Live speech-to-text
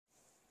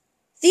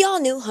The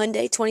all-new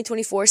Hyundai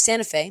 2024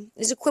 Santa Fe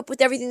is equipped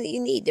with everything that you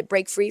need to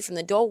break free from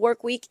the dull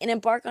work week and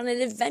embark on an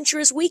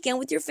adventurous weekend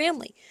with your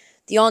family.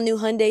 The all-new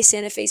Hyundai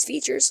Santa Fe's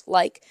features,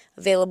 like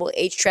available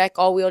H-Track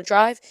all-wheel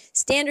drive,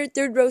 standard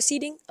third-row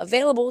seating,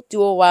 available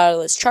dual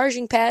wireless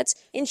charging pads,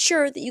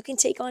 ensure that you can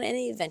take on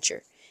any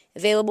adventure.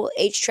 Available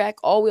H-Track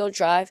all-wheel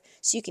drive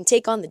so you can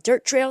take on the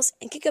dirt trails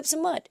and kick up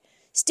some mud.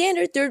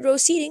 Standard third-row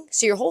seating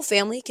so your whole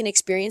family can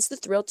experience the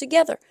thrill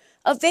together.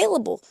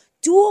 Available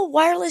dual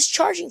wireless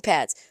charging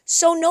pads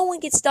so no one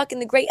gets stuck in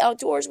the great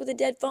outdoors with a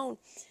dead phone.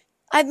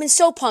 I've been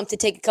so pumped to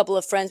take a couple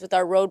of friends with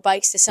our road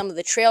bikes to some of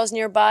the trails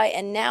nearby,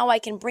 and now I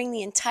can bring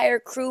the entire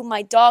crew,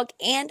 my dog,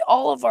 and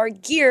all of our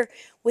gear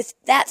with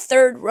that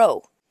third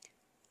row.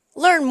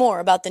 Learn more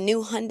about the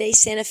new Hyundai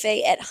Santa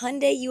Fe at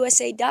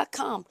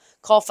HyundaiUSA.com.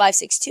 Call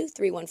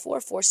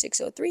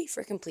 562-314-4603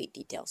 for complete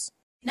details.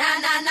 Nah,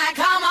 nah, nah,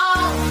 come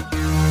on.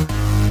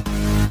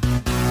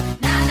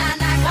 Nah, nah,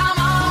 nah, come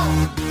on.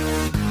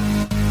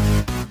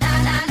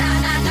 Nah, nah,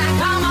 nah, nah,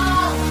 nah, come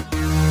on.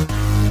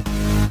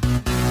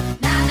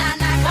 Nah, nah,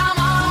 nah, come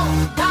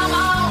on. Come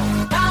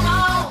on, come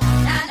on.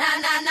 Nah, nah,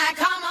 nah, nah,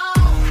 come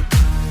on.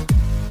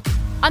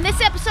 On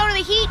this episode of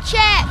the Heat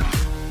Check,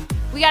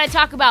 we got to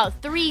talk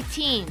about three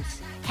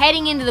teams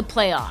heading into the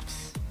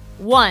playoffs.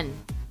 One,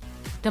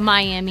 the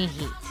Miami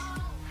Heat.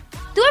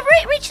 Do ever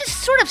reach this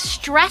sort of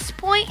stress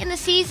point in the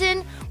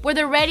season where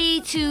they're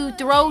ready to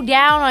throw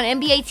down on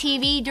NBA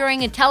TV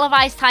during a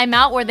televised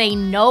timeout where they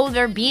know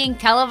they're being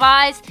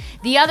televised?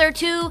 The other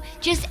two,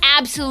 just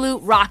absolute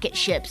rocket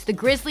ships. The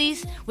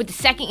Grizzlies, with the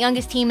second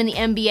youngest team in the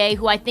NBA,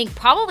 who I think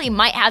probably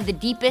might have the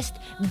deepest,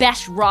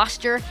 best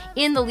roster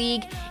in the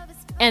league,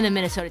 and the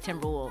Minnesota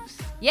Timberwolves.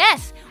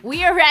 Yes,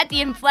 we are at the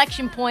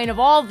inflection point of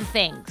all the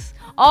things.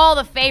 All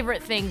the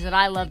favorite things that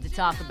I love to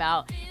talk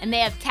about. And they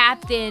have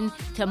tapped in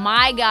to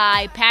my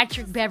guy,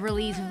 Patrick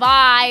Beverley's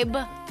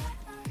vibe.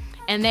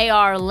 And they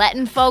are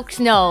letting folks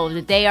know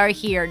that they are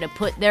here to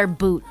put their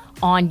boot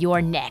on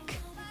your neck.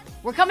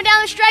 We're coming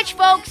down the stretch,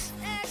 folks.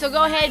 So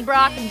go ahead,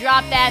 Brock, and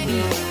drop that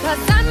beat. 'Cause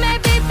I may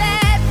be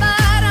bad,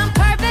 but I'm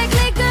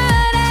perfectly good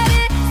at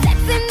it. Sex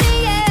in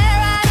the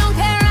air, I don't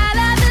care, I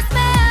love the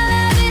smell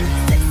of it.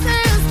 Sticks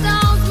and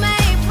stones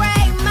may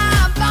break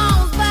my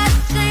bones, but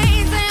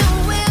chains and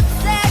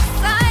whips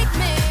excite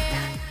me.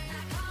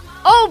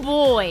 Oh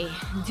boy,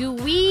 do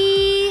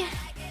we...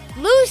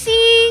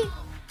 Lucy,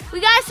 we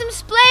got some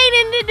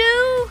splaining to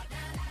do.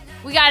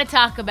 We got to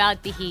talk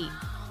about the Heat.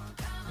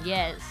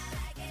 Yes.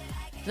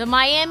 The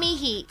Miami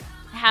Heat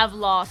have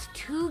lost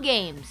 2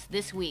 games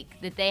this week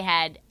that they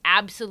had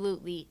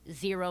absolutely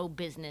zero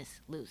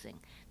business losing.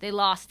 They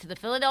lost to the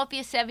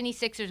Philadelphia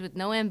 76ers with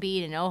no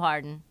Embiid and no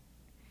Harden.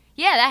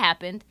 Yeah, that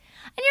happened.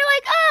 And you're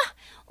like,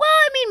 well,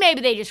 I mean,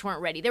 maybe they just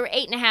weren't ready. They were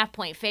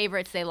 8.5-point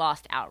favorites. They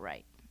lost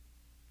outright.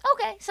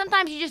 Okay,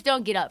 sometimes you just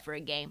don't get up for a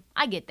game.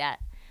 I get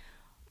that.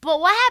 But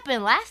what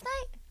happened last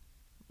night?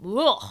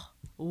 Ugh,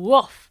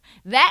 woof.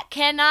 That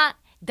cannot,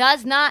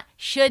 does not,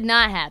 should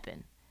not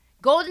happen.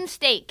 Golden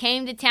State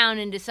came to town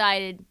and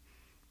decided,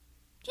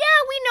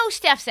 yeah, we know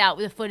Steph's out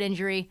with a foot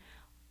injury,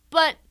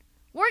 but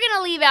we're going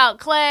to leave out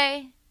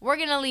Clay. We're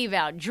going to leave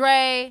out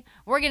Dre.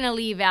 We're going to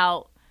leave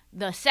out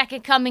the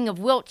second coming of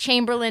Wilt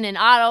Chamberlain and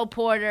Otto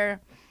Porter.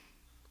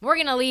 We're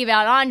going to leave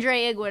out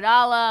Andre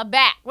Iguodala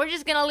back. We're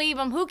just going to leave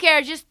them. Who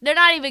cares? They're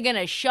not even going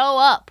to show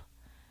up.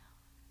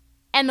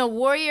 And the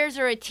Warriors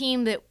are a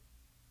team that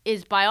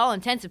is, by all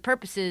intents and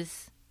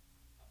purposes,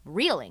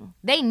 reeling.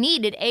 They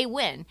needed a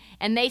win.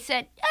 And they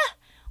said,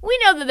 we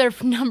know that they're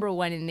number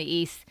 1 in the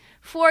East.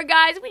 4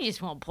 guys, we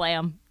just won't play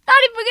them. Not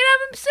even going to have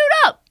them suit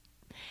up.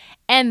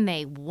 And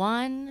they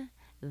won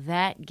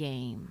that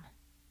game.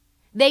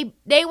 They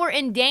were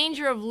in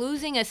danger of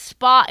losing a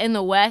spot in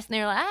the West. And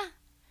they were like,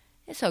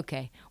 it's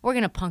okay. We're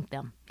going to punk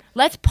them.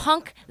 Let's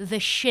punk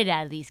the shit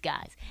out of these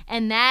guys.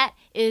 And that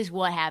is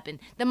what happened.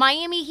 The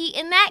Miami Heat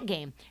in that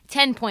game,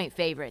 10-point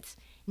favorites.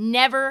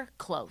 Never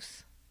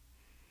close.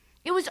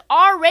 It was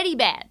already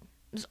bad.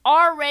 It was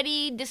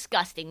already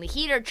disgusting. The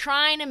Heat are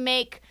trying to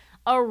make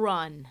a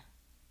run.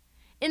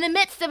 In the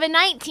midst of a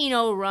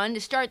 19-0 run to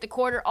start the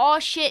quarter, all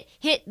shit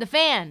hit the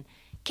fan.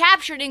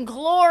 Captured in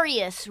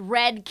glorious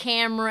red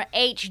camera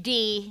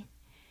HD,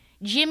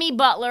 Jimmy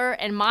Butler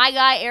and my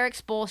guy Eric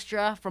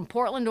Spoelstra from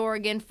Portland,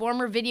 Oregon,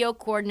 former video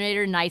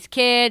coordinator, nice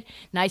kid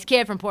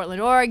from Portland,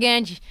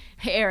 Oregon,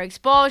 Eric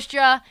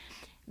Spoelstra.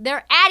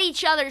 They're at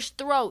each other's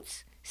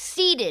throats,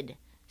 seated,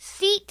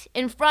 seat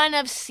in front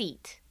of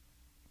seat.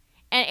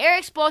 And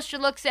Eric Spoelstra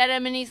looks at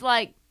him and he's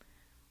like,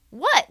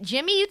 what,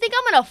 Jimmy, you think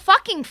I'm going to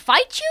fucking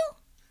fight you?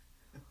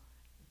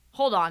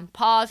 Hold on,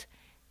 pause.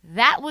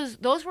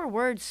 Those were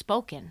words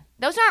spoken.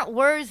 Those aren't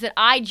words that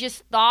I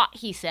just thought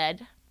he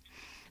said.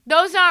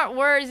 Those aren't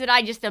words that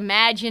I just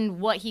imagined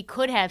what he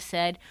could have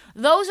said.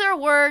 Those are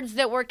words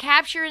that were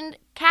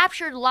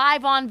captured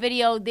live on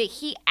video that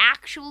he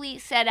actually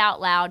said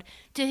out loud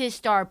to his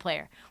star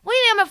player. What, do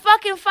you think I'm gonna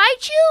fucking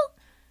fight you?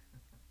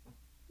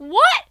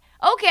 What?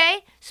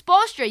 Okay.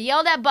 Spoelstra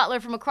yelled at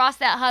Butler from across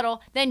that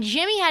huddle. Then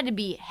Jimmy had to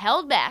be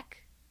held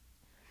back.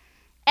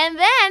 And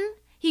then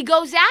He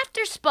goes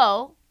after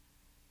Spo.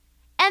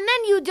 And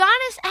then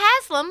Udonis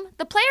Haslem,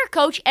 the player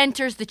coach,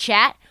 enters the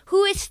chat,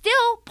 who is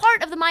still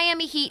part of the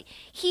Miami Heat.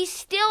 He's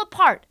still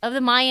part of the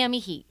Miami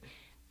Heat.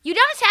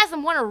 Udonis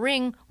Haslem won a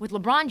ring with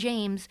LeBron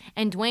James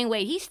and Dwayne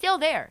Wade. He's still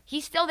there.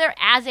 He's still there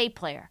as a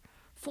player.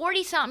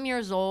 40-something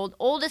years old,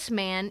 oldest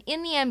man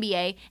in the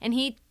NBA, and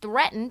he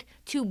threatened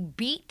to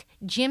beat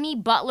Jimmy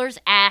Butler's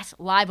ass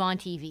live on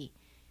TV.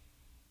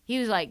 He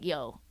was like,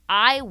 yo,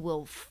 I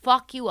will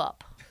fuck you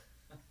up.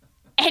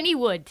 And he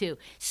would, too.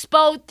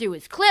 Spo threw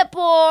his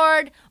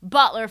clipboard.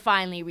 Butler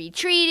finally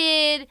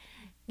retreated.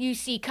 You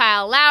see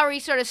Kyle Lowry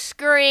sort of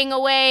scurrying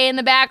away in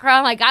the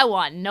background like, I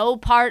want no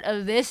part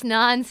of this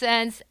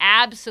nonsense.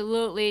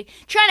 Absolutely.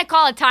 Trying to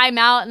call a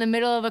timeout in the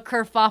middle of a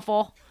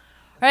kerfuffle.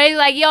 Right?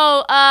 Like, yo,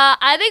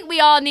 I think we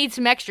all need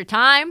some extra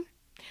time.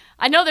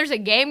 I know there's a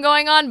game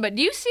going on, but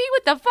do you see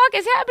what the fuck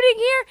is happening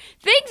here?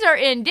 Things are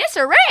in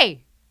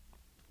disarray.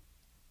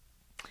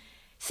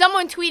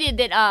 Someone tweeted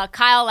that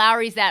Kyle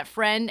Lowry's that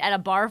friend at a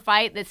bar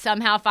fight that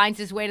somehow finds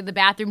his way to the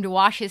bathroom to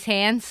wash his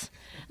hands.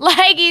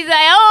 Like, he's like,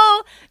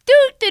 oh,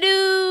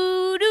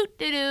 doo-doo-doo,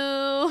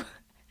 doo-doo-doo.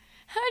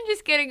 I'm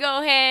just going to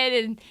go ahead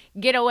and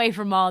get away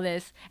from all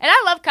this. And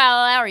I love Kyle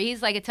Lowry.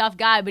 He's like a tough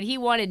guy, but he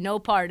wanted no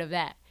part of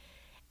that.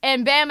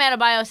 And Bam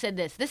Adebayo said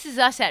this. This is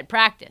us at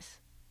practice.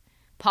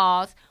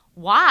 Pause.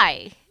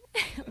 Why?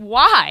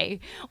 Why?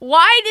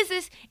 Why does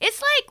this?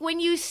 It's like when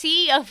you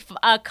see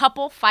a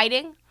couple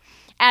fighting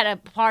at a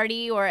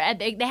party or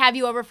they have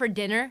you over for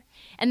dinner,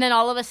 and then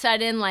all of a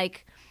sudden,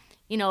 like,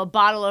 you know, a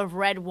bottle of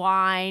red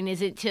wine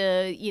isn't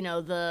to, you know,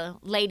 the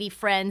lady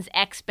friend's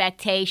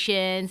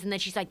expectations. And then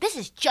she's like, this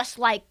is just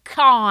like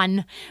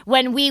Con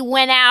when we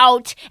went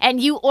out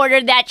and you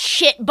ordered that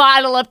shit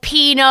bottle of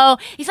Pinot.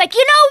 He's like,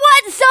 you know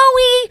what,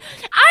 Zoe?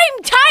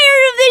 I'm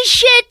tired of this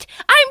shit.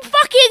 I'm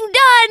fucking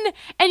done.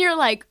 And you're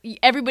like,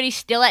 everybody's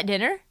still at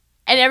dinner?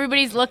 And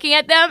everybody's looking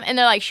at them and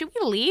they're like, should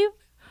we leave?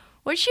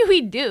 What should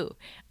we do?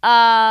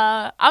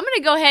 I'm going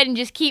to go ahead and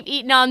just keep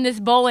eating on this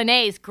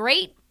bolognese.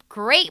 Great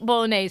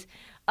bolognese.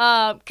 Can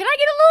I get a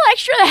little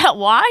extra of that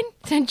wine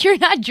since you're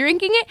not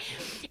drinking it?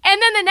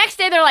 And then the next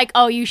day they're like,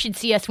 oh, you should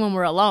see us when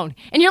we're alone.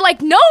 And you're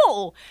like,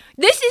 no,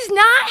 this is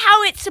not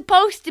how it's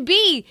supposed to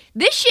be.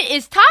 This shit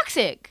is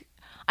toxic.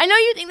 I know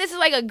you think this is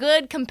like a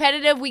good,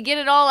 competitive, we get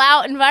it all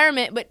out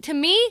environment, but to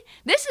me,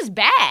 this is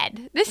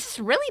bad. This is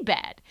really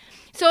bad.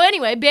 So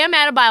anyway, Bam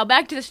Adebayo,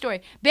 back to the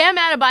story. Bam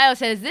Adebayo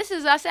says, this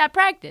is us at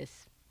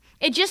practice.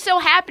 It just so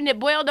happened it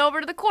boiled over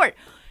to the court.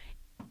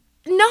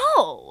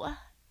 No.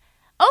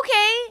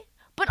 Okay.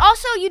 But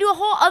also you do a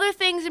whole other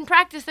things in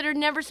practice that are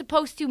never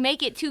supposed to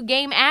make it to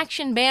game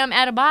action, Bam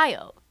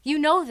Adebayo. You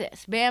know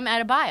this, Bam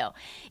Adebayo.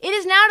 It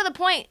is now to the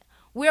point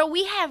where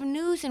we have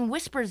news and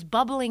whispers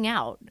bubbling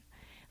out.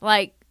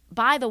 Like,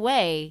 by the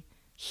way,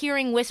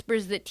 hearing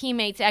whispers that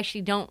teammates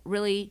actually don't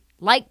really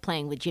like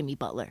playing with Jimmy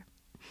Butler.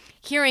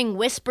 Hearing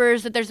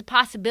whispers that there's a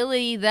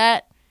possibility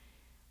that,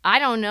 I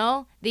don't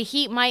know, the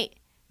Heat might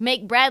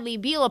make Bradley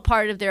Beal a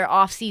part of their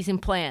off-season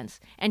plans.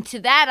 And to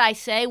that I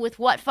say, with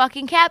what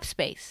fucking cap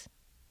space?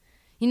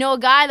 You know a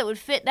guy that would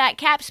fit that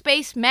cap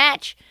space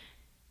match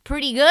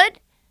pretty good?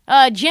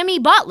 Jimmy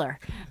Butler.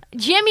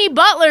 Jimmy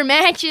Butler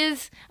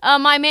matches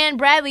my man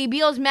Bradley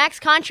Beal's max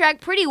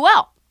contract pretty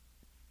well.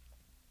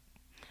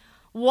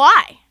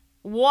 Why?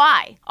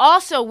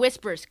 Also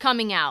whispers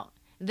coming out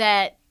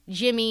that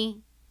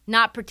Jimmy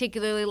not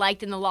particularly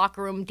liked in the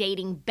locker room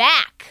dating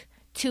back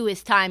to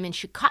his time in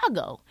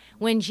Chicago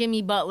when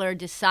Jimmy Butler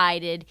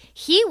decided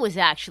he was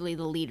actually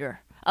the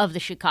leader of the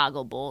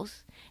Chicago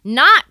Bulls,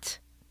 not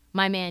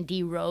my man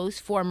D. Rose,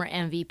 former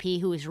MVP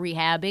who is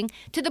rehabbing,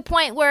 to the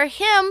point where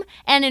him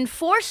and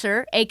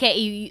Enforcer,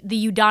 a.k.a.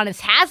 the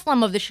Udonis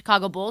Haslem of the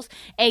Chicago Bulls,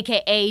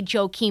 a.k.a.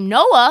 Joakim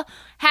Noah,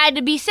 had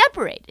to be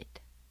separated.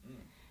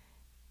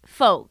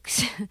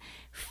 Folks,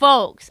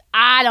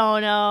 I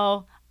don't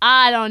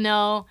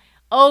know.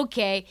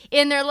 Okay,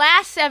 in their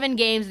last 7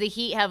 games, the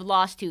Heat have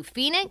lost to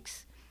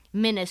Phoenix,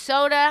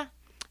 Minnesota,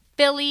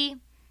 Philly,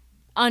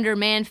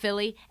 undermanned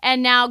Philly,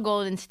 and now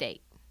Golden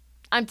State.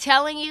 I'm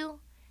telling you,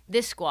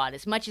 this squad,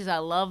 as much as I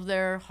love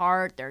their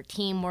heart, their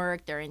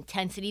teamwork, their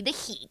intensity, the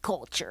Heat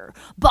culture,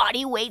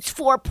 body weight's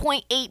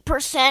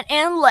 4.8%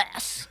 and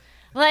less.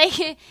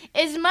 Like,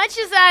 as much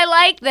as I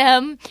like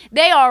them,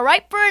 they are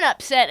ripe for an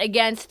upset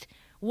against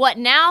what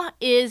now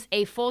is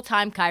a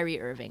full-time Kyrie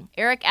Irving.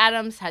 Eric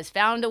Adams has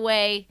found a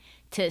way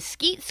to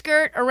skeet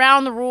skirt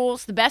around the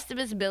rules, the best of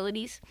his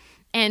abilities,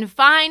 and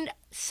find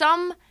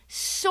some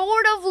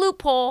sort of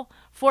loophole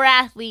for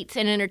athletes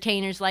and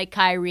entertainers like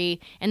Kyrie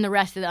and the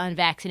rest of the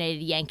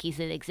unvaccinated Yankees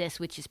that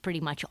exist, which is pretty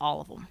much all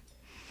of them.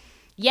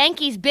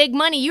 Yankees, big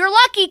money. You're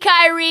lucky,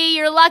 Kyrie.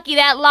 You're lucky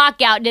that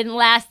lockout didn't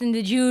last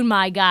into June,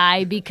 my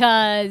guy,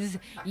 because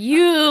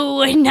you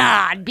would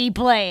not be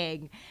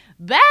playing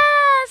basketball.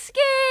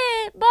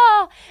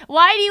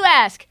 Why do you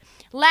ask?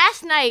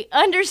 Last night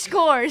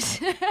underscores...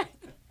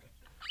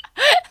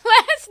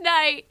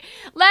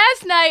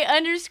 Last night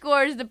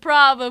underscores the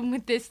problem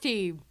with this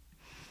team.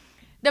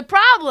 The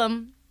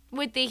problem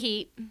with the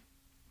Heat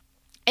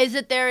is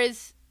that there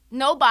is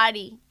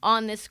nobody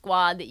on this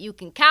squad that you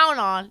can count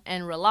on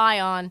and rely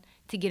on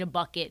to get a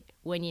bucket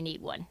when you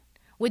need one,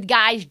 with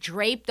guys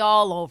draped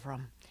all over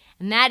them.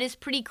 And that is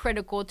pretty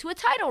critical to a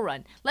title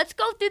run. Let's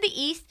go through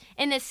the East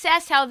and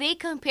assess how they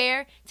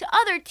compare to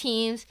other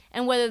teams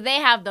and whether they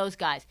have those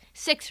guys.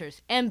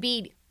 Sixers,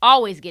 Embiid,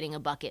 always getting a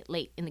bucket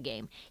late in the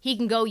game. He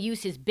can go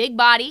use his big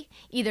body,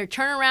 either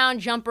turn around,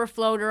 jumper,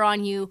 floater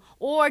on you,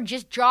 or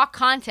just draw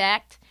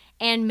contact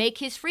and make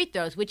his free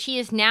throws, which he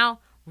is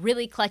now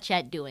really clutch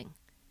at doing.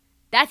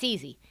 That's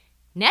easy.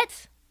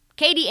 Nets,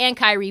 KD and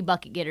Kyrie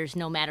bucket getters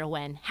no matter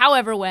when.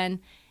 However when,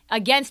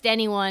 against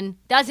anyone,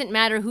 doesn't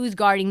matter who's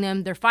guarding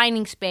them, they're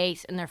finding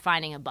space and they're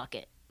finding a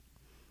bucket.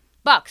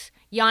 Bucks,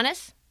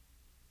 Giannis,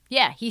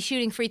 yeah, he's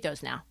shooting free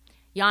throws now.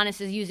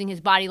 Giannis is using his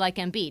body like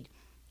Embiid.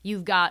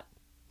 You've got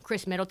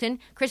Chris Middleton.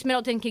 Chris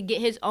Middleton can get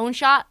his own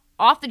shot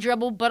off the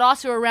dribble, but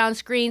also around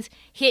screens,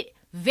 hit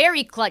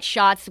very clutch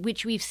shots,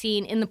 which we've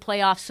seen in the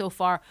playoffs so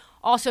far.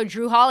 Also,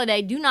 Drew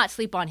Holiday, do not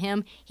sleep on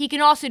him. He can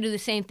also do the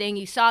same thing.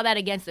 You saw that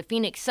against the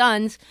Phoenix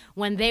Suns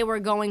when they were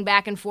going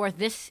back and forth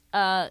this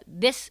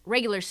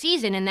regular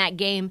season in that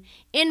game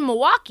in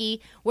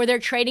Milwaukee, where they're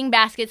trading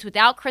baskets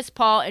without Chris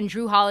Paul, and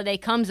Drew Holiday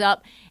comes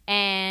up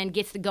and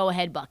gets the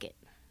go-ahead bucket.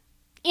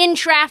 In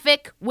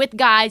traffic with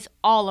guys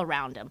all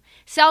around him.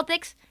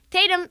 Celtics,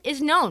 Tatum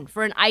is known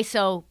for an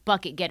ISO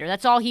bucket getter.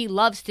 That's all he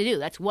loves to do.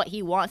 That's what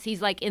he wants.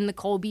 He's like in the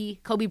Kobe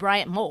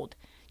Bryant mold.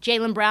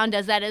 Jaylen Brown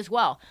does that as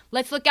well.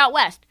 Let's look out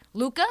west.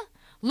 Luka,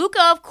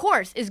 of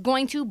course, is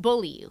going to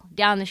bully you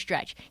down the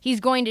stretch.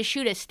 He's going to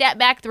shoot a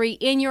step-back three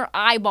in your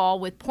eyeball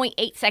with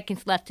 0.8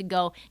 seconds left to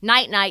go.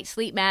 Night-night,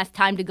 sleep mask,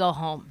 time to go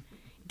home.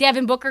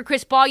 Devin Booker,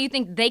 Chris Paul, you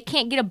think they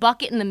can't get a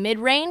bucket in the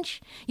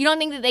mid-range? You don't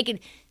think that they could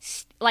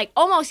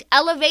almost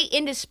elevate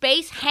into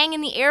space, hang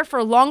in the air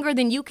for longer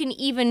than you can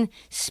even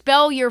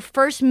spell your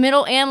first,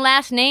 middle, and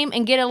last name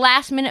and get a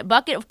last-minute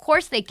bucket? Of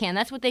course they can.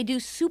 That's what they do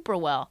super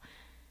well.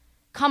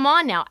 Come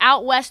on now.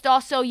 Out west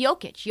also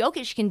Jokic.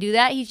 Jokic can do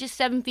that. He's just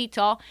 7 feet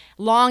tall,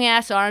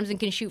 long-ass arms, and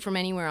can shoot from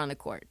anywhere on the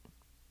court.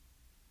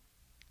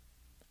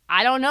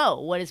 I don't know.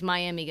 What is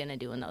Miami going to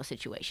do in those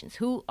situations?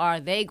 Who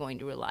are they going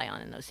to rely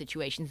on in those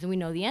situations? And we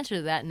know the answer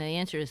to that, and the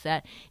answer is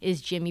that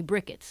is Jimmy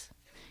Brickets.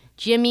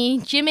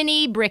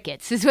 Jiminy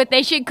Brickets is what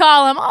they should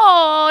call him.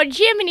 Oh,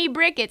 Jiminy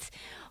Brickets.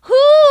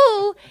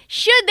 Who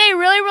should they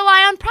really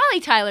rely on? Probably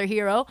Tyler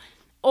Hero.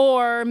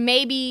 Or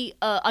maybe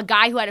a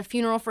guy who had a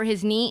funeral for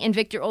his knee in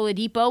Victor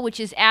Oladipo,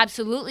 which is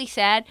absolutely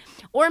sad.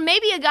 Or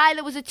maybe a guy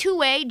that was a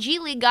two-way G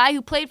League guy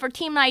who played for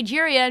Team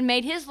Nigeria and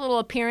made his little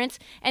appearance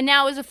and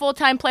now is a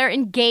full-time player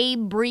in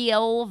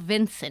Gabriel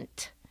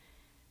Vincent.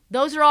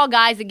 Those are all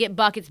guys that get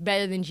buckets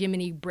better than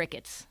Jiminy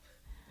Brickets.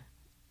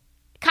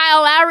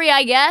 Kyle Lowry,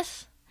 I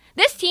guess.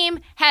 This team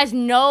has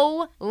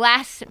no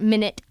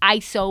last-minute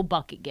ISO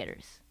bucket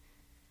getters.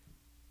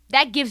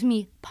 That gives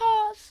me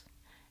pause.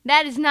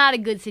 That is not a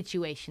good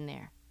situation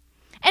there.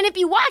 And if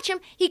you watch him,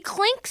 he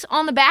clinks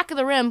on the back of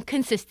the rim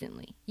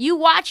consistently. You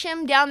watch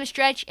him down the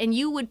stretch, and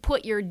you would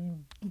put your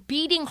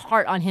beating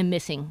heart on him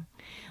missing.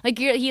 He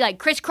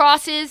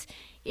crisscrosses.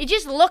 It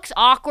just looks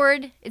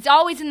awkward. It's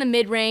always in the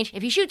mid-range.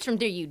 If he shoots from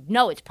there, you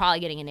know it's probably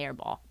getting an air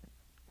ball.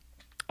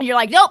 And you're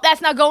like, nope,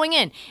 that's not going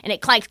in. And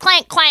it clanks,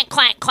 clank, clank,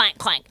 clank, clank,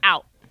 clank,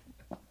 out.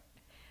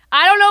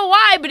 I don't know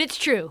why, but it's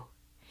true.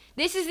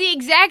 This is the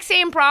exact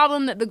same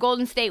problem that the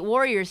Golden State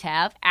Warriors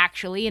have,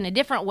 actually, in a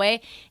different way,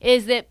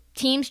 is that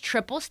teams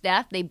triple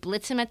Steph. They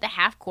blitz him at the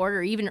half court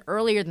or even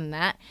earlier than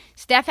that.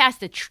 Steph has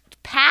to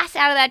pass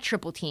out of that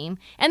triple team.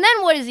 And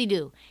then what does he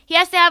do? He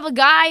has to have a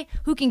guy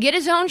who can get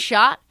his own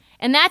shot,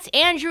 and that's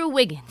Andrew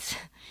Wiggins.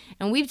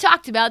 And we've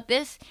talked about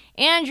this.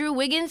 Andrew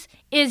Wiggins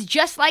is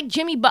just like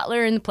Jimmy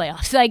Butler in the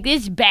playoffs.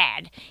 It's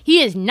bad.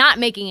 He is not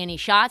making any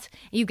shots.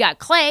 You've got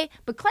Klay,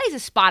 but Klay's a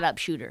spot-up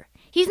shooter.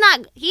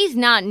 He's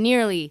not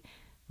nearly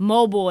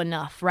mobile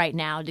enough right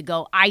now to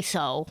go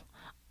ISO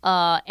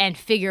and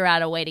figure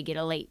out a way to get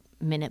a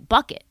late-minute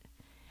bucket.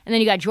 And then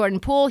you got Jordan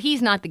Poole.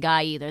 He's not the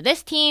guy either.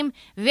 This team,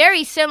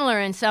 very similar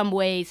in some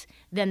ways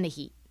than the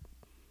Heat.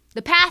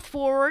 The path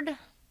forward,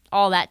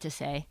 all that to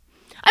say.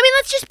 I mean,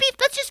 let's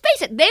just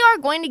face it. They are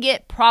going to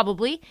get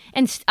probably,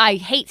 and I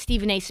hate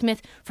Stephen A.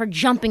 Smith for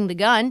jumping the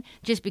gun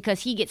just because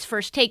he gets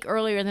first take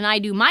earlier than I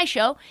do my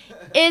show,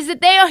 is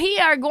that he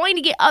are going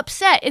to get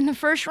upset in the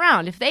first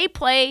round. If they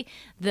play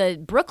the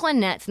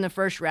Brooklyn Nets in the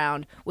first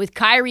round with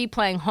Kyrie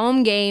playing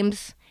home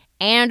games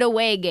and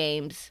away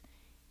games,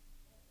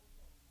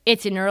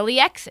 it's an early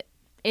exit.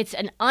 It's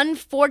an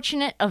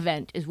unfortunate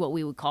event is what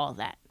we would call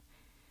that.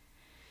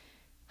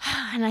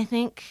 And I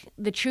think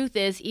the truth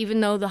is,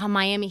 even though the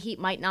Miami Heat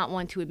might not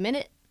want to admit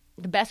it,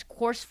 the best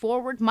course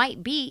forward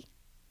might be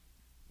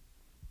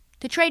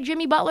to trade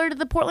Jimmy Butler to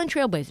the Portland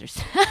Trailblazers.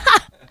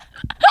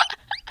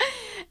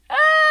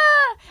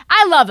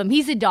 I love him.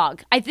 He's a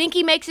dog. I think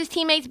he makes his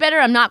teammates better.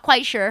 I'm not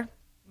quite sure.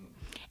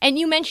 And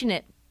you mentioned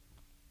it.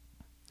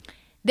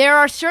 There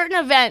are certain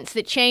events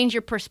that change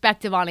your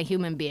perspective on a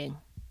human being.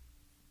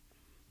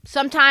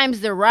 Sometimes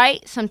they're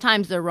right,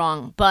 sometimes they're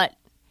wrong, but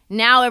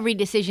now every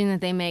decision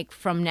that they make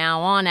from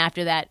now on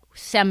after that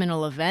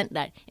seminal event,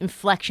 that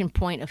inflection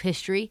point of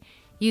history,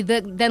 you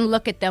then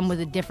look at them with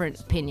a different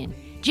opinion.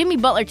 Jimmy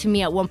Butler, to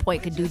me, at one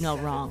point could do no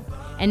wrong.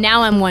 And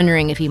now I'm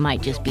wondering if he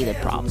might just be the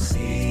problem.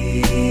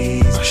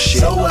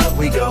 So what,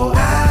 we go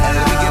out,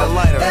 let me get a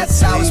lighter.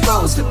 That's how it's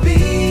supposed to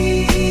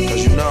be.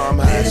 Cause you know I'm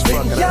high as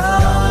fuck.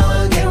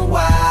 Young and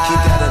wild. Keep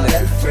that in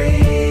there.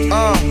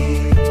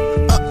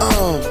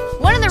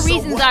 One of the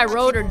reasons I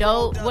rode or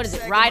dode, what is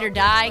it, ride or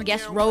die?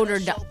 Guess rode or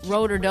dode.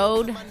 Rode or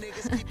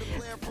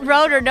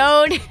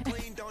dode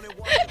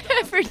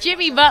for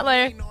Jimmy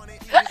Butler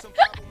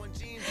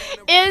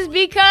is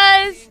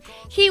because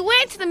he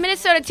went to the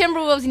Minnesota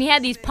Timberwolves and he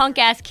had these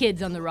punk-ass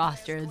kids on the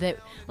roster that,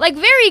 like,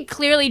 very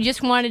clearly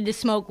just wanted to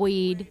smoke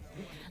weed.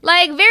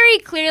 Like, very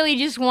clearly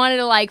just wanted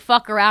to, like,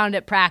 fuck around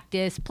at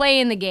practice, play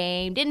in the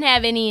game, didn't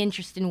have any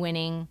interest in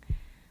winning.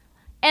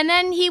 And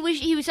then he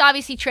was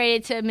obviously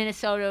traded to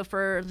Minnesota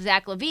for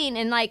Zach LaVine,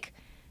 and, like,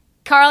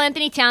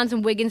 Karl-Anthony Towns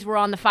and Wiggins were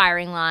on the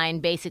firing line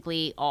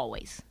basically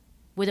always,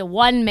 with a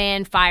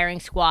one-man firing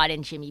squad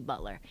in Jimmy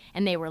Butler.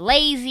 And they were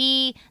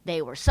lazy,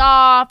 they were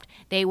soft,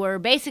 they were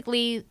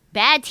basically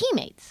bad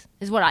teammates,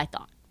 is what I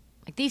thought.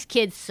 Like, these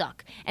kids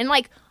suck. And,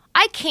 like,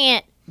 I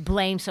can't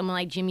blame someone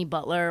like Jimmy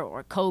Butler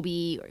or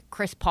Kobe or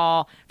Chris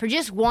Paul for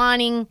just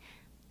wanting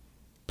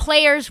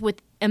players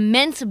with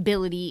immense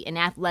ability and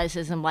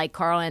athleticism like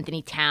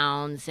Karl-Anthony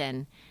Towns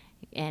and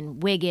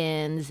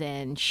Wiggins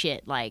and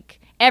shit, like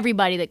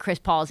everybody that Chris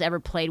Paul's ever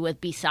played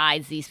with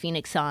besides these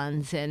Phoenix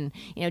Suns and,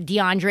 you know,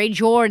 DeAndre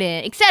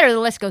Jordan, etc. The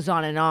list goes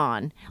on and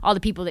on. All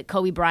the people that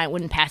Kobe Bryant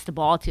wouldn't pass the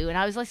ball to. And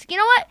I was like, you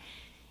know what?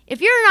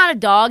 If you're not a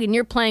dog and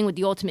you're playing with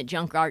the ultimate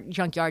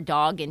junkyard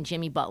dog and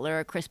Jimmy Butler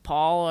or Chris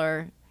Paul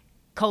or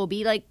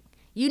Kobe, like,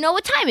 you know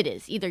what time it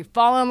is. Either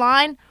fall in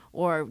line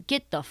or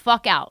get the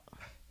fuck out.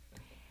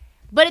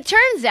 But it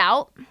turns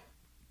out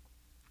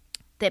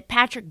that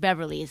Patrick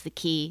Beverley is the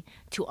key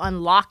to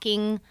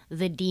unlocking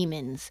the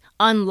demons,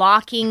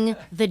 unlocking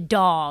the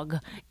dog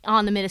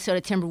on the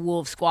Minnesota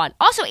Timberwolves squad.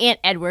 Also Ant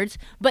Edwards,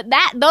 but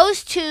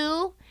those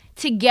two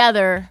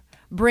together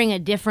bring a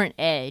different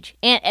edge.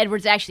 Ant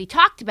Edwards actually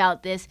talked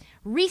about this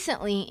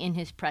recently in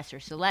his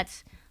presser. So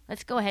let's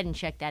go ahead and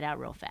check that out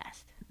real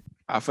fast.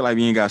 I feel like if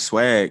you ain't got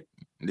swag,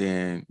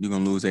 then you're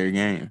going to lose every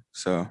game.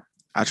 So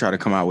I try to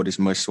come out with as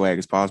much swag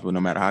as possible,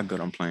 no matter how good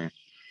I'm playing.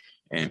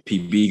 And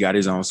PB got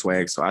his own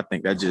swag, so I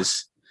think that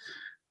just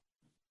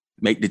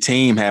make the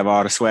team have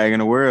all the swag in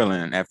the world.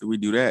 And after we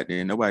do that,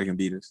 then nobody can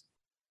beat us.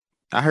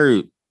 I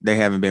heard they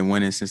haven't been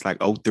winning since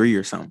like 03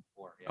 or something.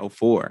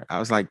 04. I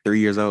was like 3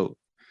 years old.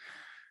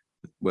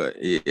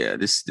 But yeah,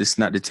 this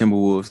not the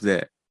Timberwolves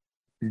that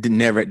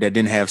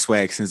didn't have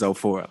swag since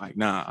 04. Like,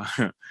 nah.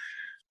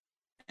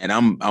 And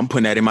I'm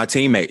putting that in my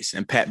teammates.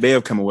 And Pat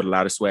Bev coming with a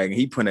lot of swag, and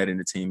he putting that in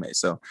the teammates.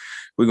 So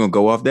we're gonna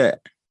go off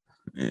that.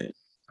 Yeah.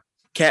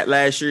 Cat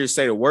last year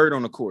say the word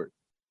on the court.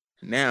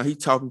 Now he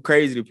talking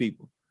crazy to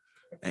people.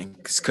 And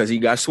because he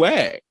got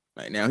swag.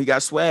 Like, now he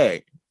got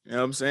swag. You know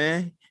what I'm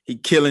saying? He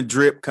killing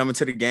drip coming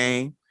to the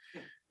game.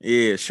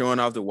 Yeah, showing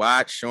off the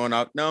watch, showing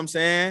off, you know what I'm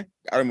saying?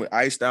 Got him with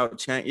iced out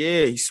chain.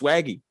 Yeah, he's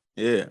swaggy.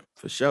 Yeah,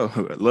 for sure.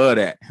 Love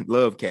that.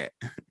 Love Cat.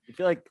 You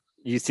feel like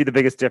you see the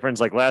biggest difference?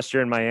 Like last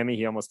year in Miami,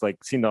 he almost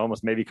like seemed to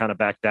almost maybe kind of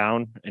back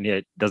down, and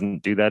yet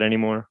doesn't do that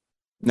anymore.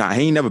 Nah,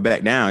 he ain't never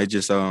back down. It's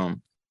just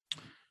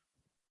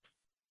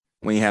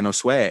we ain't had no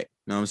swag.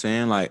 You know what I'm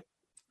saying? Like,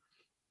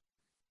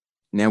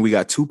 now we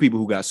got two people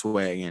who got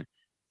swag,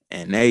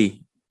 and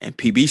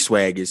PB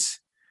swag is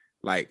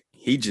like,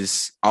 he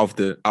just off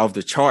the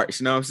charts.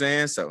 You know what I'm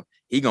saying? So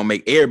he gonna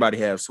make everybody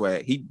have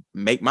swag. He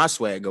make my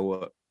swag go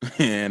up,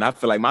 and I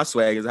feel like my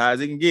swag is high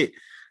as it can get.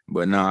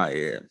 But nah,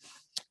 yeah,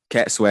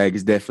 Cat swag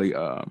is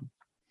definitely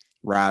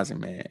rising,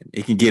 man.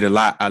 It can get a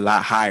lot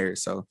higher.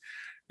 So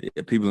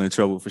yeah, people in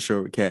trouble for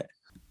sure with Cat.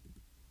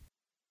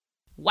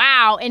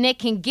 Wow, and it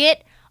can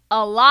get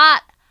a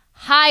lot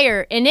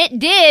higher, and it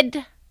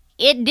did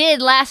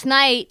last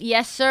night,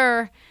 yes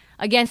sir,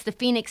 against the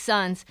Phoenix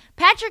Suns.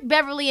 Patrick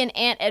Beverley and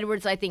Ant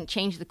Edwards, I think,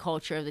 changed the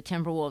culture of the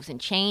Timberwolves and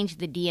changed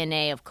the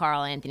DNA of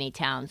Karl-Anthony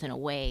Towns in a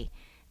way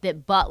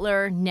that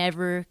Butler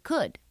never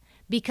could,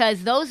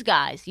 because those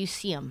guys, you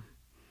see them,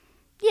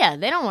 yeah,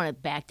 they don't want to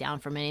back down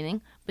from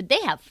anything, but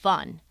they have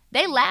fun.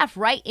 They laugh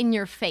right in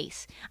your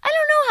face. I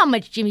don't know how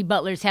much Jimmy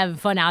Butler's having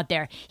fun out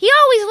there. He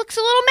always looks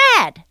a little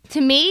mad to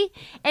me.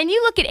 And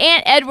you look at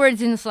Ant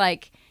Edwards and it's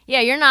like,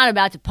 yeah, you're not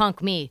about to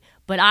punk me,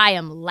 but I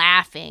am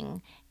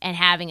laughing and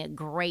having a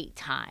great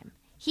time.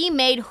 He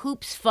made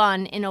hoops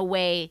fun in a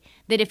way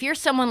that if you're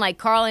someone like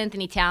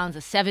Karl-Anthony Towns, a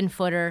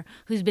 7-footer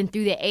who's been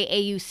through the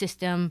AAU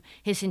system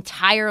his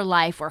entire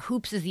life, where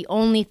hoops is the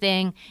only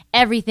thing,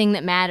 everything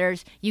that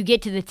matters, you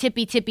get to the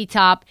tippy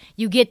top,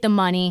 you get the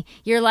money,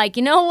 you're like,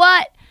 you know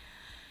what?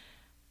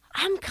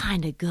 I'm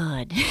kind of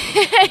good.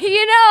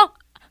 You know?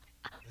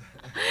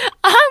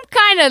 I'm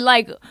kind of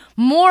like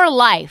more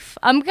life.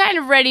 I'm kind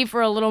of ready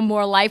for a little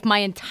more life. My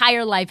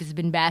entire life has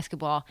been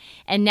basketball,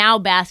 and now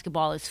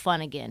basketball is fun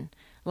again,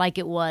 like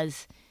it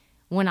was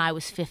when I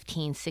was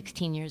 15,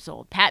 16 years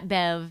old. Pat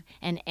Bev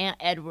and Ant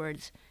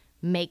Edwards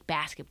make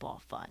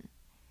basketball fun.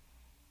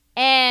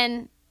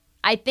 And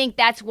I think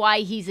that's why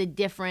he's a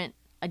different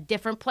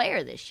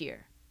player this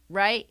year,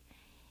 right?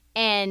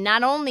 And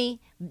not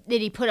only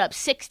did he put up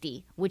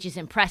 60, which is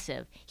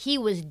impressive, he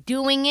was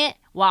doing it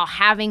while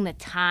having the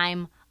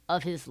time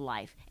of his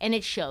life. And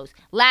it shows.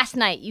 Last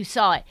night, you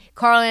saw it.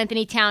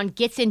 Karl-Anthony Towns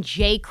gets in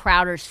Jay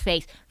Crowder's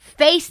face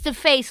to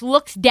face,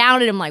 looks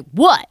down at him like,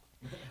 what?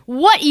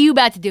 What are you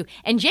about to do?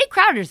 And Jay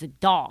Crowder's a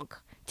dog.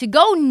 To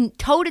go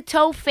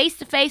toe-to-toe,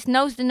 face-to-face,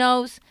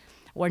 nose-to-nose,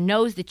 or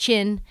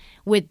nose-to-chin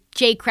with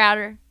Jay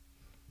Crowder,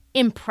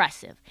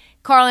 impressive.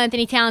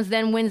 Karl-Anthony Towns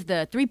then wins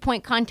the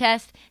three-point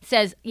contest,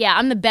 says, yeah,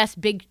 I'm the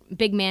best big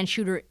man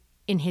shooter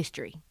in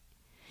history.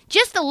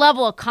 Just a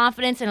level of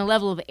confidence and a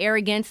level of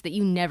arrogance that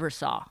you never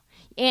saw.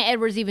 Ant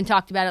Edwards even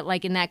talked about it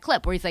like in that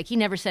clip where he's like, he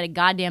never said a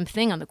goddamn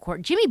thing on the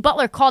court. Jimmy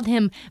Butler called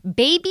him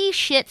baby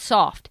shit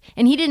soft,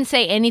 and he didn't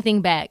say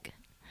anything back.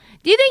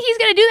 Do you think he's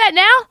going to do that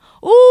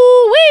now?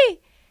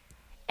 Ooh-wee!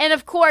 And,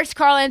 of course,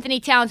 Karl-Anthony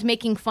Towns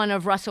making fun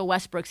of Russell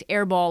Westbrook's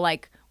air ball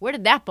like, where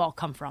did that ball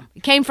come from?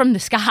 It came from the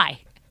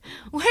sky.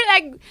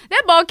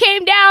 That ball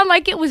came down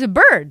like it was a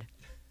bird.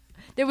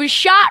 That was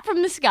shot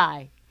from the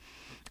sky.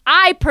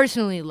 I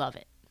personally love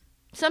it.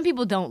 Some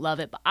people don't love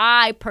it, but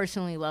I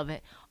personally love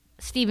it.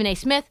 Stephen A.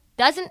 Smith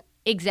doesn't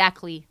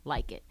exactly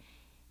like it.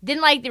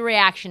 Didn't like the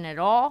reaction at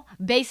all.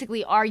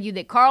 Basically argued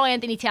that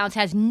Karl-Anthony Towns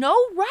has no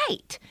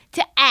right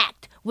to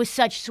act with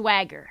such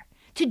swagger,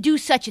 to do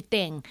such a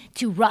thing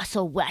to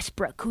Russell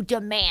Westbrook, who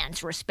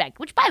demands respect.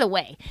 Which, by the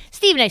way,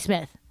 Stephen A.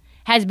 Smith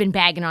has been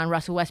bagging on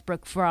Russell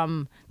Westbrook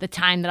from the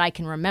time that I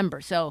can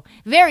remember. So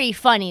very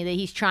funny that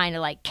he's trying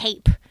to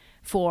cape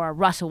for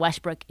Russell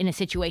Westbrook in a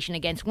situation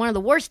against one of the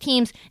worst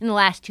teams in the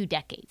last 2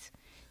 decades.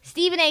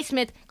 Stephen A.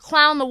 Smith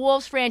clowned the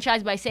Wolves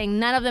franchise by saying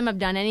none of them have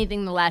done anything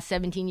in the last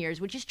 17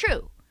 years, which is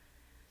true.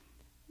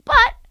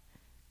 But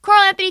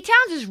Karl-Anthony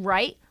Towns is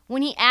right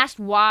when he asked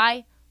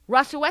why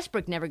Russell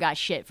Westbrook never got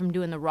shit from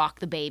doing the rock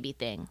the baby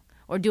thing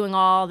or doing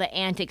all the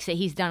antics that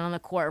he's done on the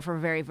court for a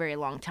very, very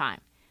long time.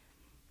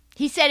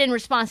 He said in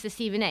response to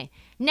Stephen A.,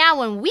 now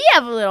when we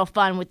have a little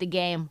fun with the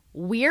game,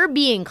 we're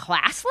being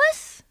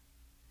classless?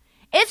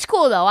 It's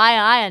cool, though.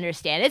 I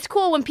understand. It's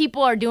cool when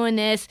people are doing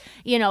this,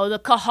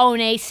 the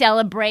cojones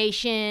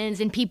celebrations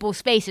in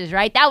people's faces,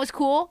 right? That was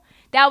cool.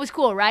 That was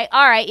cool, right?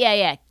 All right,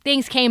 yeah.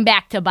 Things came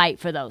back to bite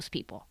for those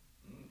people.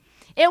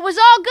 It was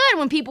all good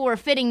when people were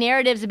fitting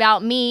narratives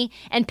about me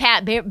and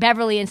Pat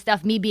Beverly and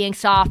stuff, me being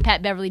soft,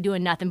 Pat Beverly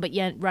doing nothing but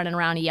running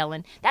around and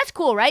yelling. That's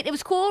cool, right? It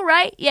was cool,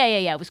 right? Yeah.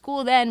 It was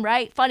cool then,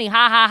 right? Funny,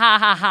 ha, ha, ha,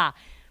 ha, ha.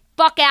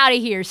 Fuck out of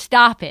here.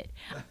 Stop it.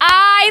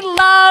 I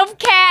love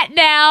Cat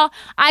now.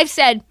 I've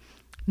said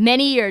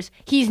many years,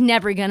 he's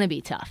never going to be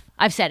tough.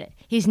 I've said it.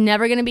 He's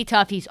never going to be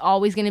tough. He's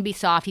always going to be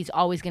soft. He's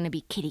always going to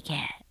be kitty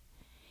cat.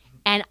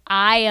 And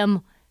I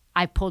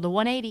pulled a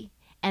 180.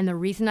 And the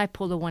reason I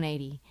pulled a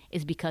 180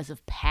 is because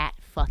of Pat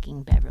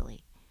fucking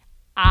Beverly.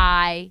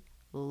 I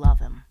love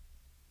him.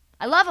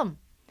 I love him.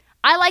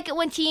 I like it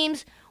when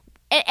teams,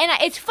 and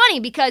it's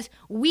funny because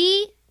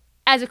we,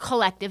 as a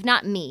collective,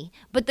 not me,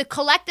 but the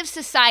collective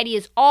society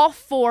is all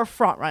for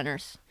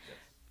frontrunners.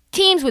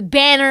 Teams with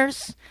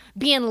banners,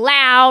 being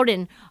loud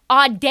and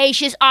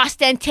audacious,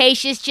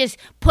 ostentatious, just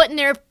putting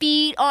their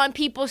feet on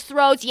people's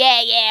throats.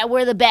 Yeah,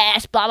 we're the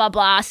best, blah, blah,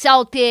 blah.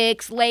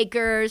 Celtics,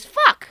 Lakers,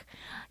 fuck.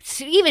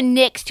 Even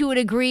Knicks to a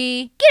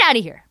degree. Get out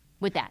of here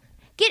with that.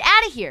 Get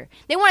out of here.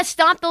 They want to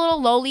stomp the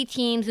little lowly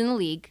teams in the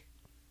league.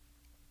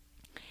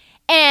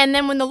 And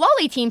then when the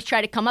lowly teams try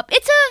to come up,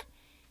 it's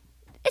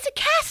a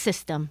caste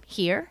system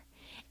here.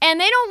 And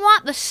they don't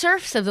want the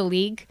serfs of the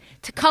league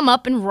to come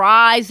up and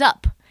rise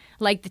up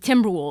like the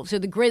Timberwolves or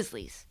the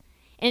Grizzlies.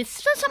 And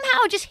somehow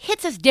it just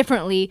hits us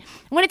differently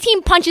when a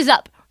team punches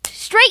up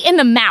straight in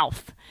the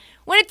mouth.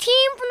 When a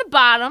team from the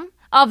bottom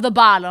of the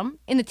bottom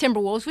in the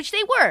Timberwolves, which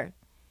they were,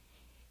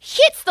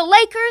 hits the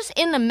Lakers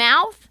in the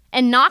mouth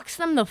and knocks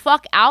them the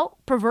fuck out,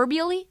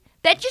 proverbially,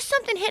 that just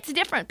something hits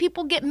different.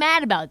 People get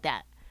mad about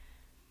that.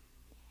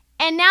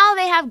 And now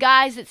they have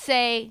guys that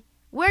say,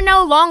 we're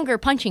no longer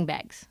punching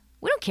bags.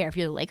 We don't care if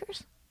you're the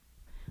Lakers.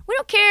 We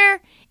don't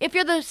care if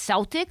you're the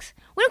Celtics.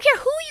 We don't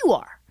care who you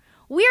are.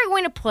 We are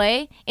going to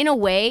play in a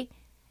way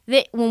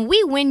that when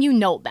we win, you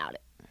know about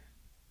it.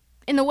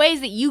 In the ways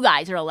that you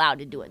guys are allowed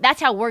to do it.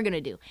 That's how we're going to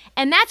do.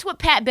 And that's what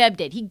Pat Bev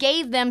did. He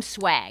gave them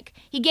swag.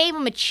 He gave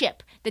them a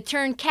chip that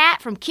turned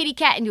Cat from kitty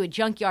cat into a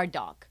junkyard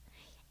dog.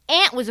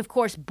 Ant was, of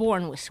course,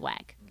 born with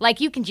swag.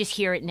 You can just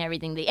hear it in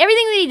everything that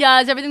he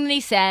does, everything that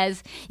he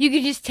says. You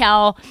can just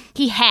tell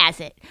he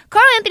has it.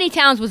 Karl-Anthony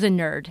Towns was a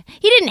nerd.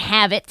 He didn't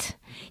have it.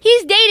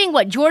 He's dating,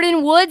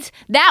 Jordan Woods?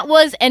 That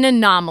was an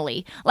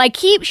anomaly.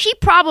 She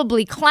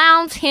probably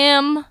clowns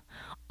him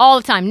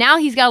all the time. Now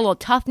he's got a little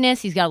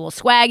toughness. He's got a little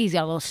swag. He's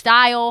got a little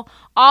style.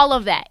 All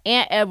of that.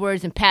 Ant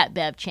Edwards and Pat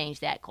Bev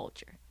changed that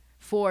culture.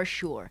 For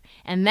sure.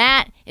 And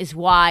that is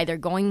why they're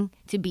going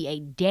to be a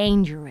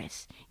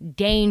dangerous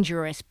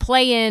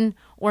play-in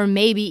or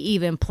maybe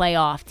even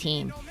playoff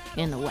team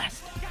in the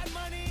West.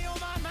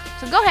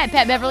 So go ahead,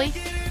 Pat Beverly.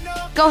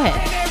 Go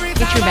ahead.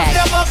 Get your bag.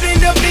 Step up in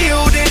the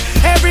building,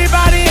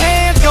 everybody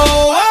hands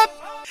go up,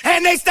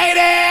 and they stay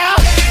there,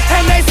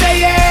 and they say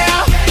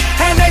yeah,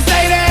 and they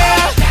say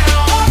there.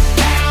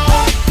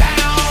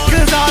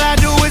 Cause all I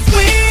do is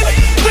win,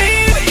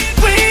 win,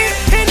 win,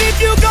 and if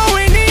you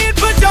going in,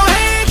 put your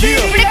hands in.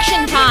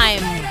 Prediction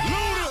time.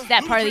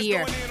 That part of the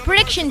year.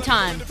 Prediction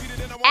time.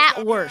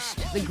 At worst,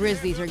 the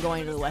Grizzlies are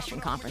going to the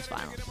Western Conference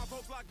Finals.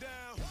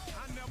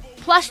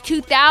 Plus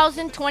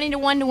 2,000,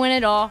 20-1 to win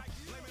it all.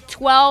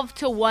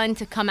 12-1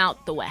 to come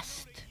out the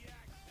West.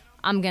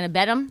 I'm going to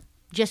bet them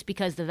just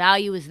because the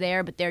value is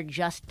there, but they're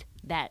just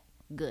that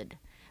good.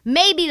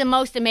 Maybe the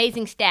most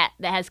amazing stat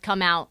that has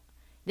come out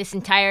this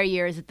entire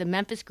year is that the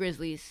Memphis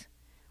Grizzlies,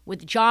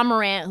 with Ja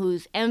Morant,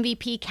 whose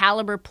MVP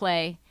caliber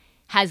play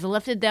has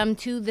lifted them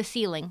to the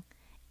ceiling,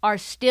 are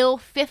still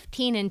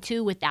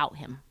 15-2 without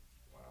him.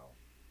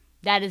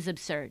 That is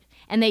absurd.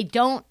 And they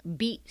don't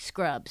beat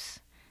scrubs.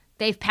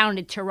 They've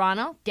pounded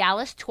Toronto,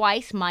 Dallas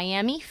twice,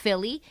 Miami,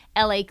 Philly,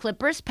 LA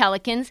Clippers,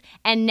 Pelicans,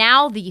 and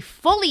now the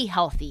fully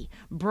healthy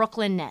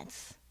Brooklyn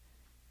Nets.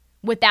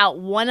 Without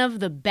one of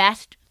the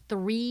best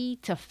 3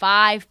 to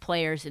 5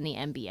 players in the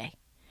NBA.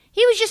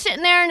 He was just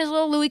sitting there in his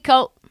little Louis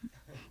coat,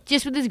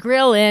 just with his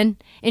grill in,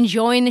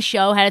 enjoying the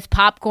show, had his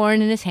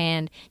popcorn in his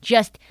hand,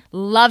 just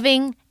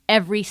loving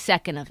every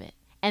second of it.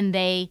 And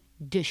they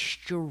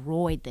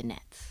destroyed the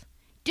Nets.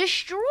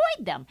 Destroyed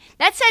them.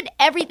 That said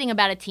everything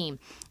about a team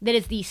that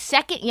is the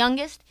second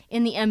youngest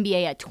in the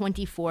NBA at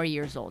 24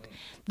 years old.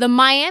 The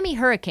Miami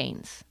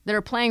Hurricanes that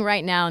are playing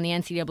right now in the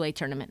NCAA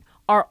tournament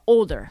are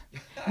older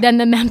than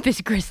the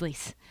Memphis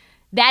Grizzlies.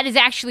 That is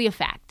actually a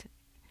fact.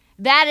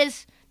 That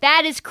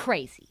is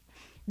crazy.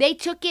 They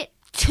took it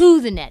to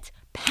the Nets,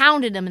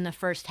 pounded them in the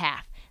first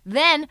half.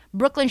 Then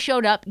Brooklyn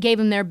showed up, gave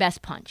them their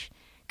best punch.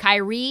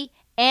 Kyrie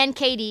and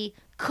KD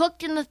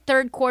cooked in the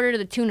third quarter to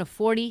the tune of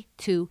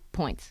 42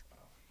 points.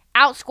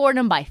 Outscored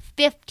them by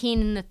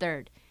 15 in the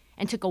third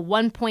and took a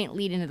 1-point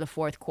lead into the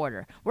fourth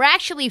quarter. We're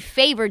actually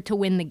favored to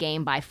win the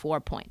game by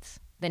 4 points,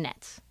 the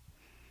Nets.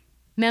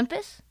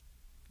 Memphis,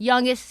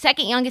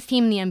 second youngest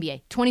team in the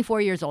NBA,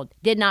 24 years old,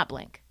 did not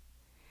blink.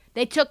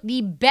 They took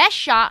the best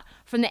shot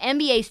from the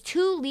NBA's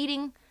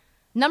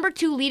number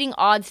 2 leading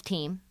odds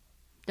team.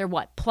 They're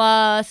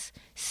plus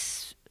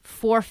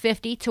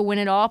 450 to win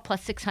it all,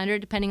 plus 600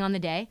 depending on the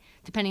day,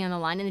 depending on the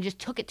line, and they just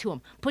took it to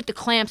them. Put the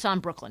clamps on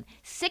Brooklyn.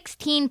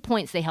 16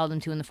 points they held them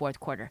to in the fourth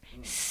quarter.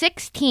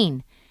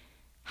 16.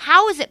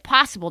 How is it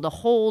possible to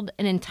hold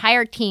an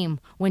entire team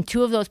when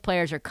 2 of those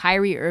players are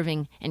Kyrie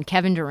Irving and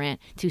Kevin Durant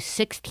to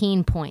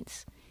 16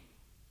 points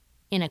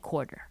in a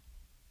quarter?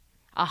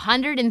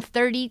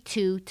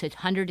 132 to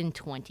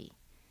 120.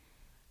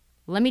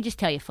 Let me just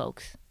tell you,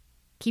 folks,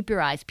 keep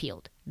your eyes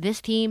peeled.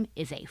 This team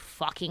is a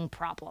fucking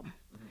problem.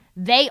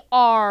 They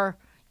are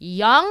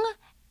young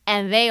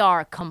and they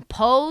are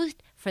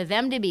composed. For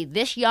them to be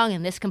this young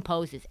and this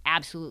composed is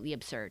absolutely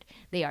absurd.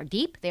 They are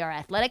deep, they are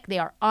athletic, they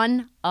are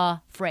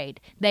unafraid.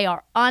 They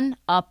are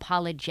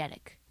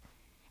unapologetic.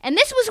 And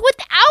this was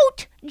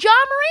without Ja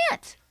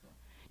Morant.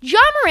 Ja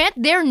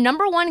Morant, their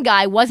number 1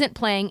 guy, wasn't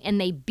playing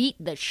and they beat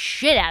the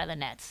shit out of the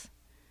Nets.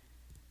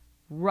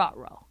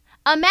 Ruh-roh.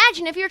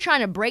 Imagine if you're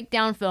trying to break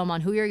down film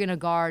on who you're going to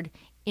guard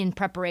in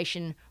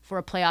preparation for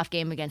a playoff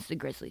game against the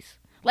Grizzlies.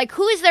 Like,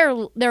 who is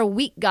their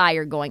weak guy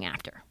you're going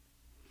after?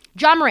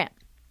 Ja Morant.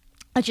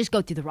 Let's just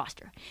go through the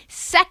roster.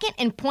 Second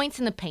in points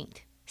in the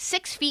paint.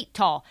 6 feet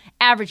tall,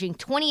 averaging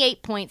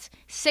 28 points,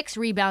 6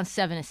 rebounds,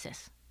 7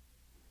 assists.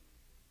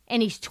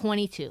 And he's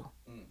 22.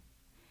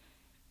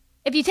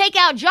 If you take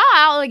out Ja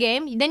out of the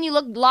game, then you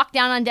lock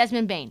down on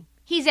Desmond Bane.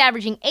 He's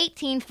averaging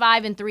 18,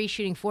 5, and 3,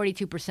 shooting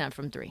 42%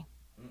 from 3.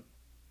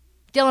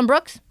 Dylan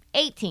Brooks,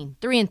 18,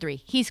 3 and 3.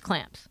 He's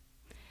clamps.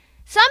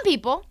 Some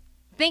people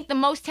think the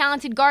most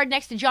talented guard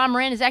next to Ja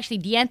Morant is actually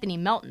DeAnthony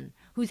Melton,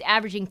 who's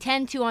averaging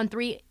 10, 2,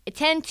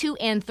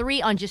 and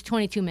 3 on just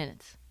 22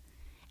 minutes.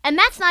 And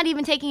that's not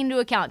even taking into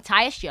account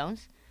Tyus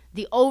Jones,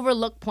 the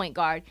overlooked point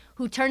guard,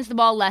 who turns the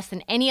ball less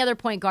than any other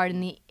point guard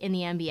in the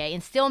NBA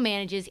and still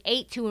manages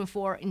 8, 2, and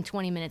 4 in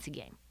 20 minutes a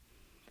game.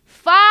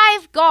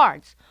 5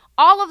 guards,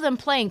 all of them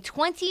playing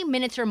 20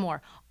 minutes or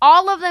more,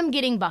 all of them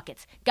getting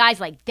buckets. Guys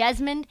like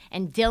Desmond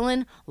and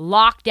Dylan,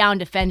 lockdown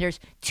defenders,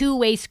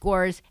 two-way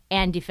scorers,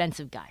 and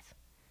defensive guys.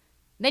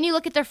 Then you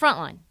look at their front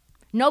line.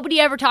 Nobody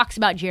ever talks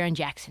about Jaren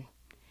Jackson.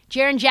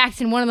 Jaren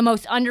Jackson, one of the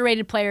most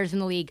underrated players in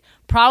the league,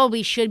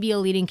 probably should be a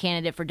leading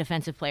candidate for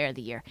Defensive Player of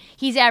the Year.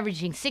 He's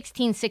averaging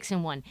 16, 6,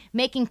 and 1,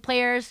 making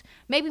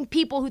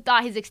people who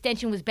thought his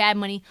extension was bad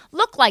money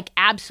look like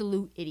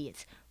absolute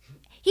idiots.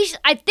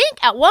 I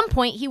think at one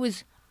point he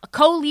was a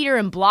co-leader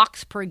in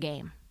blocks per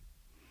game.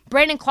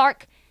 Brandon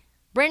Clark,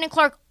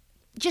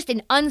 just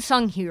an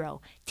unsung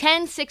hero.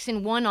 10, 6,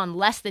 and 1 on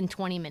less than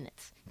 20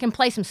 minutes. Can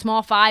play some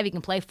small 5, he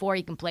can play 4,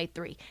 he can play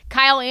 3.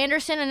 Kyle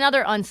Anderson,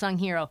 another unsung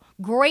hero.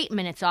 Great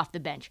minutes off the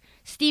bench.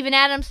 Steven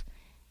Adams,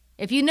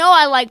 if you know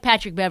I like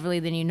Patrick Beverley,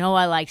 then you know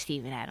I like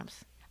Steven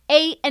Adams.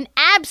 An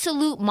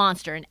absolute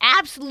monster, an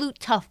absolute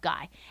tough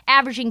guy,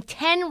 averaging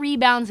 10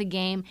 rebounds a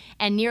game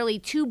and nearly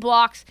 2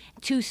 blocks,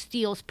 2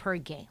 steals per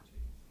game.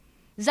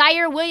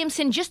 Zaire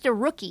Williamson, just a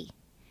rookie,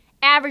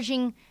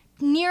 averaging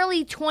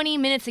nearly 20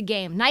 minutes a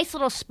game. Nice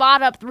little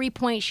spot-up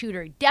three-point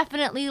shooter.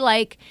 Definitely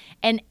like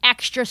an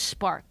extra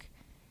spark.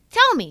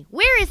 Tell me,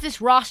 where is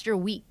this roster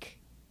weak?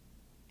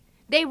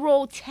 They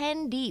roll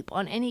 10 deep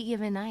on any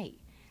given night.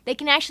 They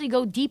can actually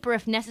go deeper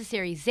if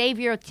necessary.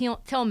 Xavier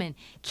Tillman,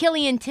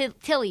 Killian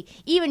Tilly,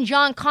 even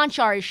John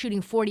Conchar is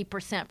shooting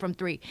 40% from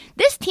three.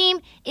 This team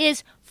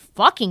is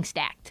fucking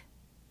stacked.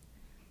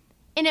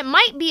 And it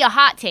might be a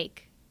hot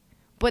take,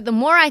 but the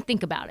more I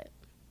think about it,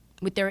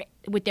 with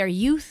their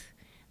youth,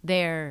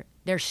 their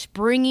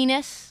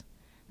springiness,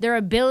 their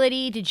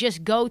ability to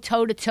just go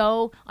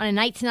toe-to-toe on a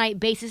night-to-night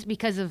basis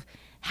because of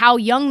how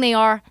young they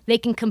are, they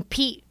can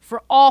compete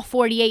for all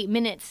 48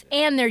 minutes,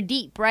 and they're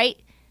deep,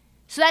 right?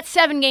 So that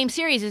 7-game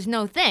series is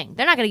no thing.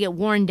 They're not going to get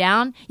worn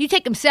down. You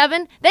take them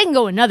 7, they can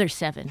go another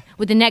 7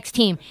 with the next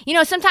team. You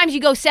know, sometimes you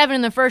go 7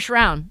 in the first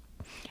round,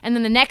 and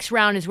then the next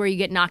round is where you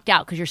get knocked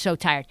out because you're so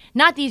tired.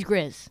 Not these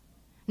Grizz.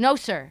 No,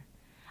 sir.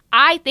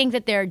 I think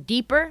that they're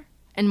deeper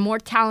and more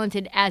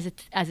talented as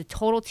a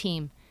total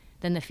team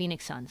than the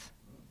Phoenix Suns.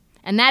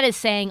 And that is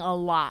saying a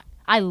lot.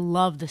 I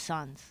love the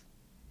Suns.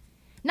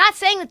 Not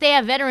saying that they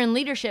have veteran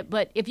leadership,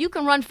 but if you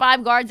can run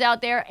 5 guards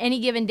out there any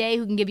given day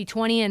who can give you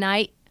 20 a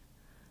night,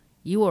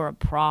 you are a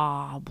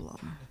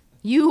problem.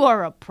 You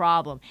are a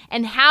problem.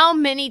 And how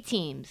many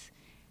teams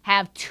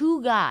have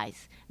 2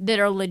 guys that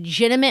are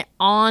legitimate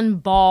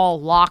on-ball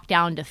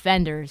lockdown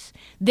defenders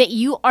that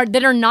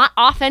are not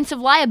offensive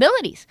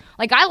liabilities?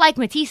 Like, I like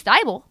Matisse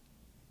Thybulle.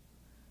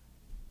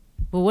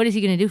 But what is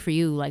he going to do for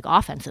you, like,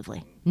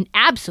 offensively?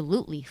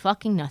 Absolutely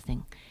fucking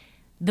nothing.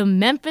 The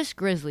Memphis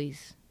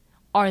Grizzlies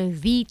are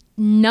the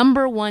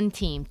number 1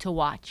 team to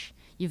watch.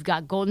 You've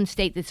got Golden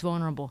State that's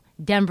vulnerable,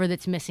 Denver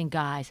that's missing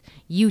guys,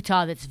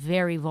 Utah that's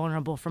very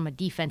vulnerable from a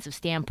defensive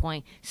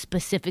standpoint,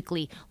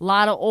 specifically. A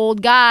lot of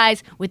old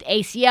guys with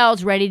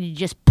ACLs ready to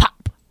just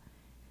pop.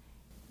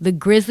 The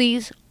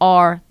Grizzlies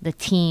are the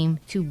team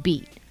to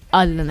beat,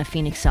 other than the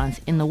Phoenix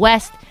Suns in the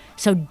West.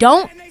 So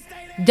don't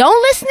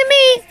listen to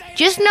me.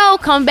 Just know,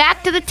 come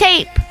back to the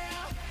tape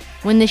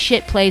when this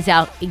shit plays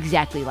out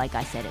exactly like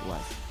I said it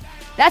was.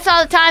 That's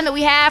all the time that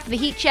we have for the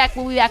Heat Check.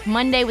 We'll be back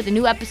Monday with a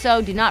new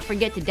episode. Do not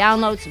forget to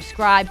download,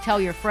 subscribe, tell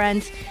your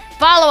friends.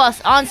 Follow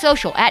us on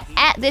social at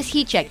This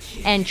Heat Check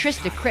and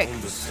Trista Crick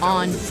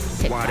on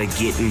TikTok. Water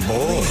getting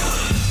bored.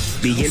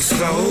 Being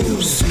slow,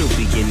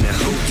 Snoopy in the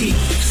hootie.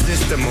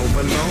 System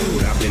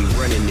overload. I've been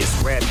running this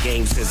rap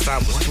game since I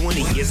was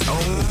 20 years old.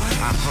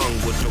 I hung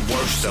with the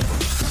worst of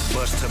them.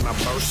 Bust till I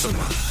burst them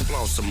up.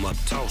 Floss them up,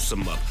 toss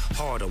them up.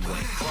 Harder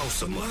way,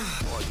 close them up.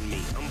 Pardon me,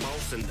 I'm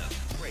bossing up.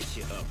 Brace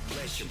you up,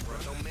 bless you, bro.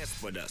 Don't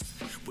mess with us.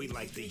 We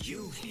like the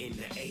youth in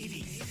the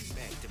 80s.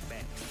 Back to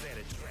back, set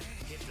a track.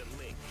 Hit the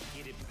lick,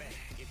 get it back.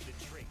 Get the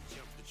trick,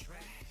 jump the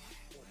track.